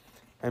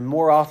 And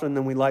more often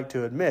than we like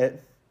to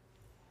admit,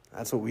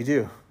 that's what we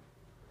do.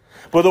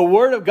 But the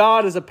word of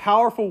God is a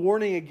powerful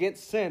warning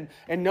against sin.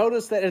 And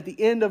notice that at the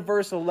end of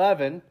verse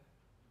 11,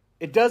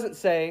 it doesn't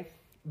say,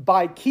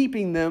 by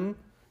keeping them,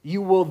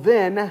 you will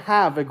then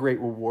have a great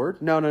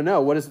reward.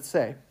 No. What does it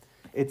say?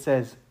 It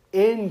says,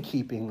 in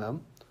keeping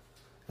them,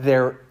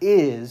 there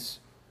is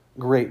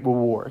great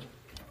reward.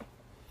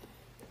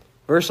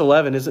 Verse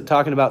 11 isn't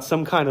talking about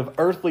some kind of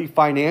earthly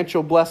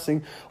financial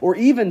blessing or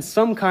even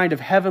some kind of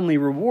heavenly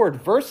reward.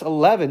 Verse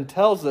 11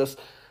 tells us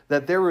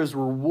that there is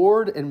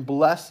reward and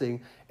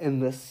blessing in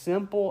the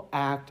simple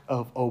act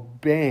of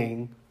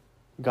obeying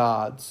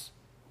God's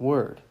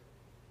word.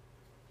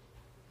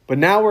 But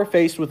now we're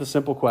faced with a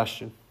simple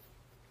question.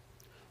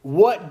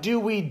 What do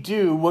we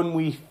do when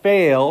we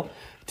fail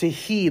to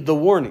heed the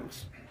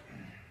warnings?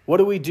 What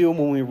do we do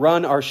when we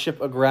run our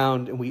ship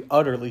aground and we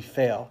utterly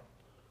fail?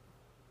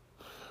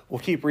 We'll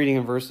keep reading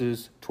in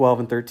verses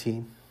 12 and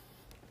 13.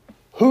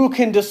 Who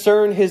can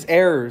discern his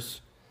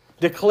errors?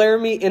 Declare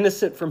me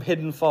innocent from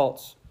hidden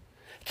faults.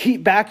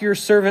 Keep back your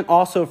servant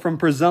also from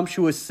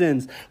presumptuous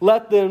sins.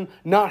 Let them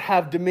not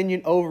have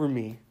dominion over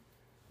me.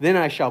 Then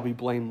I shall be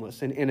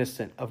blameless and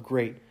innocent of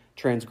great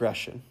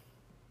transgression.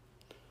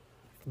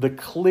 The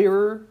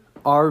clearer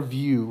our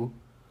view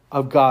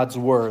of God's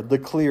word, the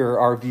clearer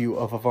our view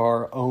of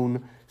our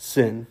own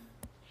sin.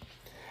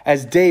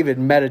 As David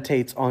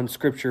meditates on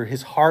Scripture,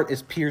 his heart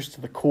is pierced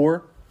to the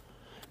core.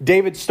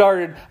 David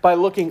started by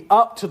looking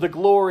up to the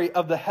glory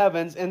of the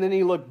heavens, and then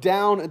he looked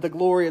down at the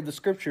glory of the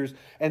Scriptures,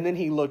 and then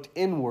he looked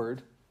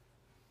inward,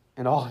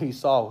 and all he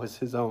saw was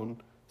his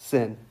own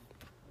sin.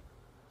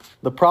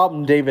 The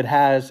problem David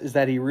has is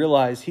that he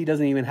realized he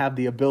doesn't even have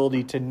the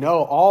ability to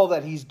know all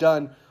that he's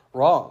done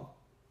wrong.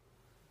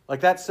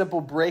 Like that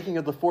simple breaking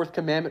of the fourth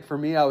commandment for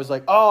me, I was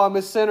like, oh, I'm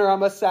a sinner,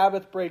 I'm a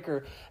Sabbath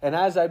breaker. And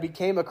as I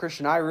became a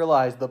Christian, I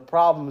realized the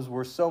problems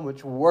were so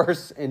much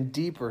worse and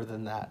deeper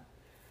than that.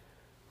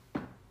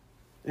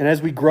 And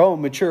as we grow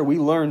and mature, we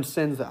learn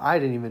sins that I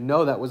didn't even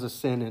know that was a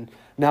sin. And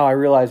now I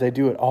realize I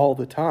do it all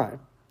the time.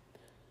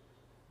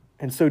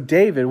 And so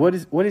David,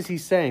 what is he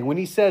saying? When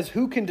he says,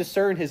 who can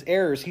discern his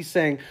errors? He's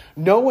saying,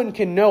 no one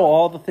can know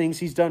all the things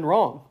he's done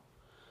wrong.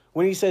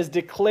 When he says,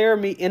 declare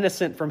me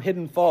innocent from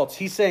hidden faults,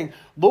 he's saying,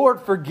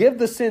 Lord, forgive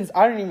the sins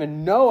I didn't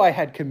even know I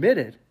had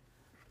committed.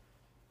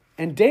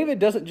 And David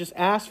doesn't just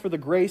ask for the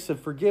grace of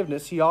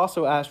forgiveness. He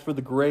also asks for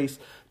the grace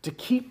to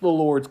keep the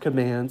Lord's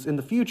commands in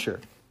the future.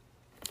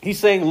 He's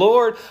saying,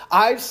 Lord,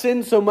 I've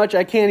sinned so much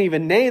I can't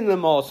even name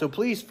them all, so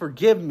please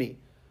forgive me.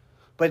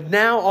 But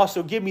now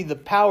also give me the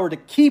power to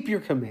keep your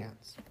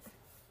commands.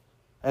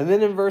 And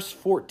then in verse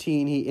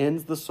 14, he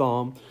ends the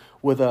psalm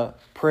with a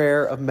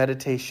prayer of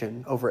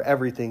meditation over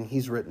everything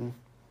he's written.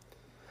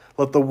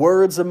 Let the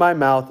words of my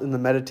mouth and the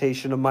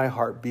meditation of my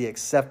heart be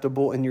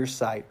acceptable in your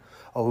sight,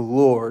 O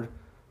Lord,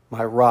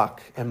 my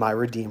rock and my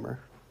redeemer.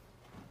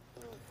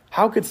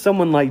 How could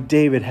someone like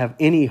David have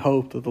any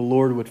hope that the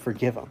Lord would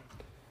forgive him?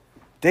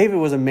 David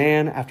was a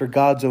man after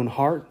God's own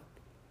heart,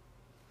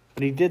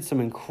 but he did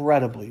some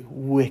incredibly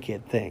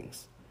wicked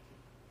things.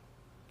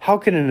 How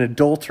can an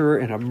adulterer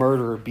and a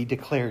murderer be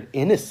declared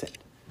innocent?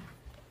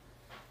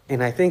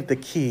 And I think the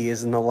key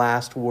is in the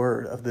last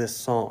word of this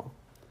psalm.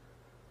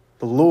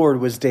 The Lord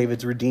was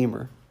David's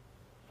redeemer.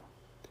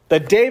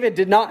 That David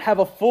did not have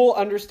a full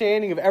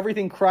understanding of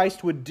everything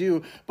Christ would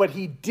do, but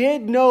he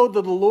did know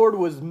that the Lord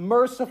was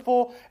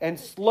merciful and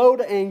slow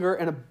to anger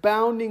and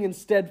abounding in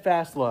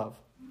steadfast love.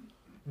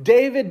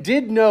 David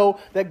did know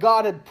that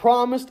God had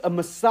promised a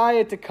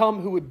Messiah to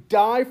come who would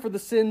die for the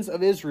sins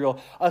of Israel,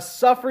 a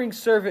suffering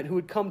servant who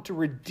would come to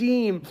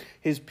redeem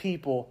his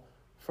people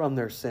from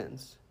their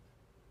sins.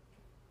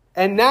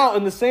 And now,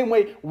 in the same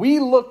way, we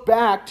look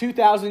back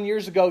 2,000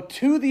 years ago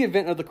to the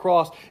event of the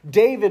cross.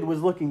 David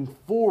was looking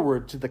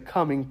forward to the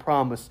coming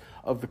promise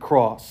of the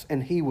cross,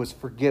 and he was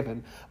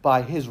forgiven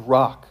by his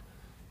rock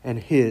and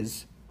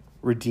his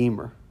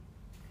Redeemer.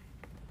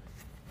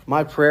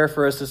 My prayer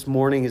for us this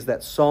morning is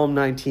that Psalm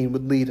 19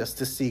 would lead us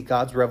to see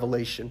God's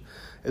revelation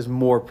as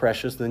more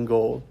precious than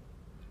gold.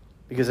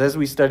 Because as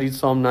we studied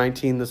Psalm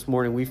 19 this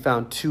morning, we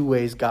found two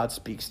ways God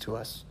speaks to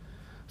us: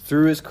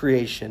 through his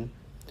creation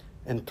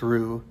and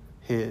through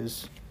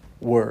his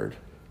word.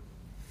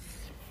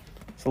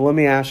 So let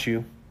me ask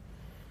you,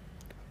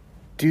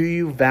 do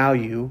you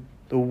value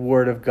the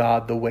word of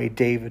God the way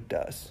David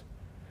does?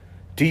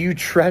 Do you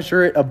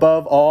treasure it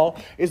above all?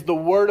 Is the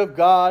word of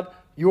God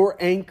your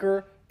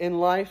anchor in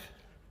life?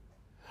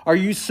 Are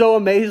you so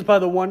amazed by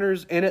the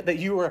wonders in it that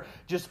you are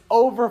just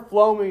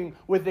overflowing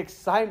with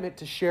excitement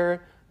to share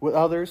it with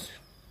others?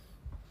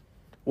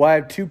 Well, I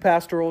have two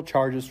pastoral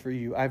charges for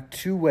you. I have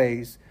two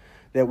ways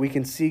that we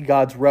can see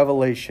God's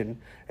revelation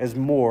as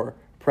more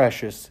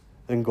precious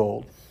than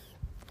gold.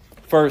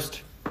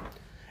 First,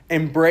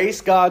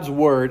 embrace God's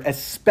word,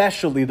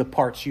 especially the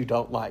parts you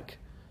don't like.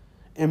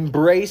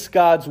 Embrace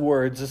God's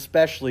words,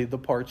 especially the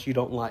parts you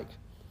don't like.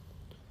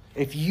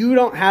 If you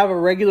don't have a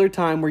regular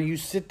time where you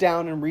sit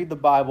down and read the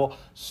Bible,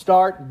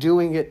 start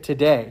doing it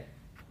today.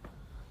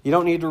 You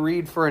don't need to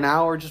read for an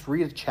hour, just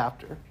read a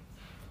chapter.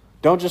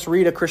 Don't just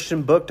read a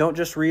Christian book. Don't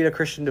just read a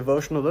Christian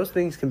devotional. Those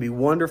things can be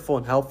wonderful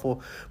and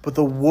helpful, but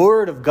the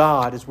Word of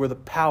God is where the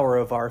power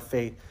of our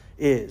faith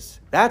is.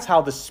 That's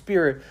how the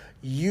Spirit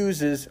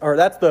uses, or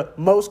that's the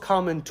most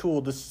common tool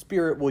the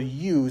Spirit will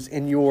use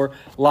in your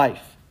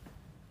life.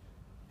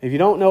 If you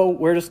don't know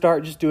where to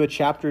start, just do a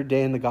chapter a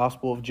day in the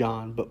Gospel of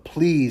John. But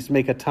please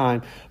make a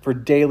time for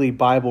daily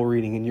Bible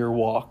reading in your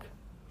walk.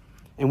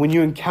 And when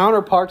you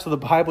encounter parts of the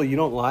Bible you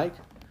don't like,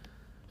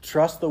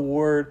 trust the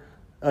Word.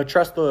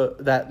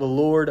 That the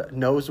Lord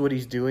knows what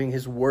He's doing.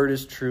 His word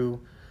is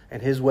true,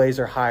 and His ways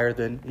are higher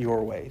than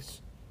your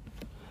ways.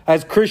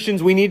 As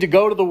Christians, we need to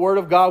go to the Word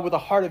of God with a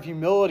heart of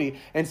humility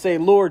and say,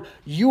 Lord,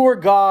 you are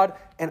God,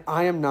 and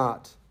I am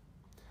not.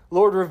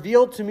 Lord,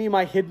 reveal to me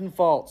my hidden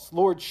faults.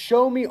 Lord,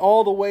 show me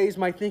all the ways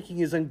my thinking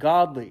is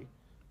ungodly.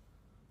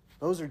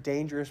 Those are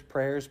dangerous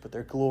prayers, but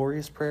they're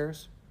glorious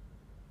prayers.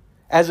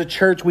 As a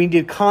church, we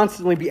need to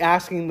constantly be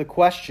asking the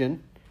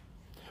question,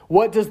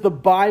 what does the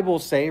Bible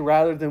say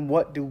rather than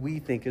what do we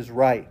think is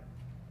right?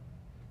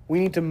 We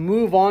need to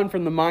move on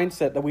from the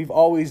mindset that we've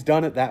always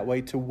done it that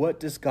way to what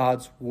does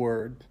God's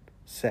word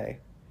say?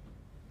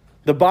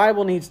 The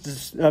Bible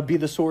needs to be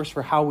the source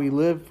for how we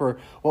live, for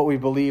what we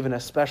believe, and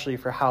especially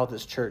for how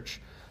this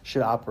church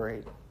should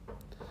operate.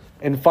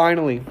 And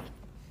finally,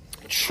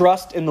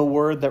 trust in the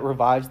word that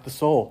revives the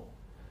soul.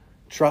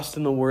 Trust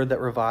in the word that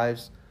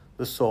revives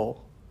the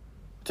soul.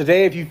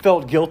 Today, if you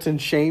felt guilt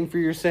and shame for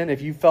your sin,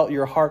 if you felt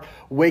your heart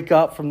wake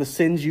up from the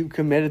sins you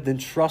committed, then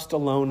trust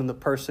alone in the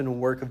person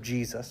and work of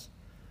Jesus.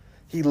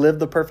 He lived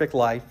the perfect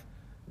life,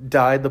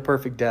 died the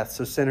perfect death,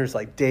 so sinners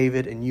like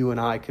David and you and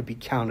I could be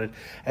counted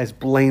as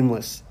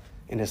blameless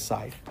in His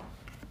sight.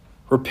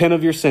 Repent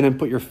of your sin and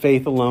put your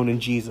faith alone in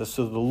Jesus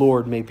so that the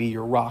Lord may be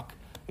your rock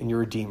and your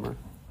Redeemer.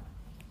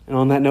 And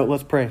on that note,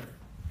 let's pray.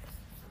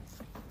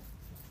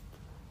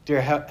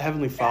 Dear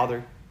Heavenly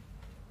Father,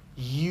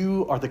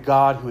 you are the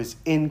God who is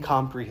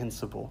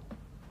incomprehensible.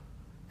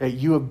 That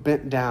you have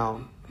bent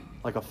down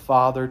like a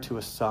father to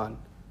a son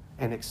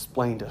and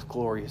explained us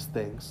glorious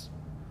things.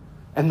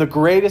 And the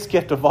greatest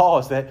gift of all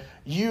is that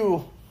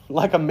you,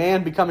 like a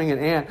man becoming an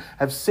ant,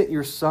 have sent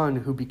your Son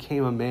who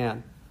became a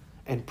man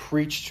and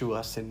preached to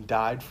us and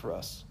died for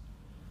us.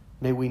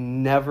 May we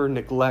never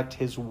neglect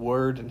His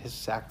word and His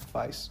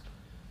sacrifice.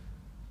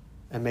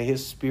 And may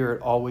His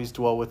Spirit always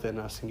dwell within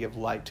us and give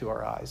light to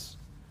our eyes.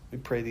 We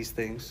pray these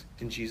things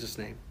in Jesus'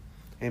 name.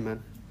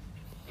 Amen.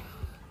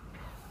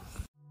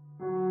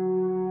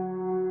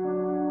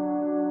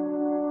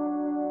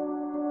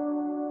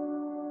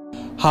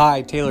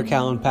 Hi, Taylor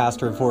Callen,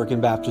 pastor of Oregon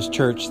Baptist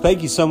Church.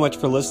 Thank you so much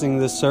for listening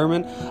to this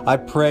sermon. I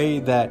pray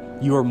that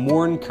you are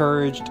more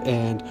encouraged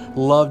and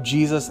love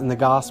Jesus and the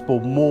gospel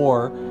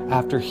more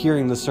after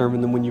hearing the sermon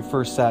than when you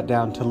first sat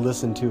down to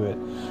listen to it.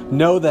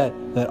 Know that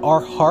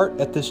our heart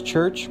at this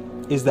church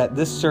is that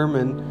this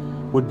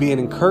sermon would be an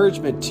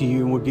encouragement to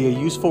you and would be a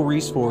useful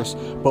resource,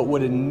 but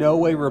would in no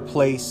way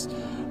replace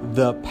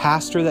the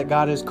pastor that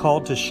God has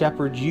called to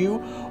shepherd you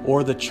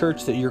or the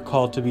church that you're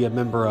called to be a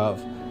member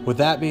of. With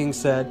that being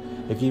said,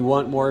 if you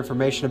want more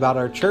information about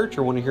our church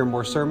or want to hear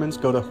more sermons,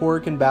 go to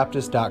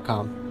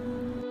HoregonBaptist.com.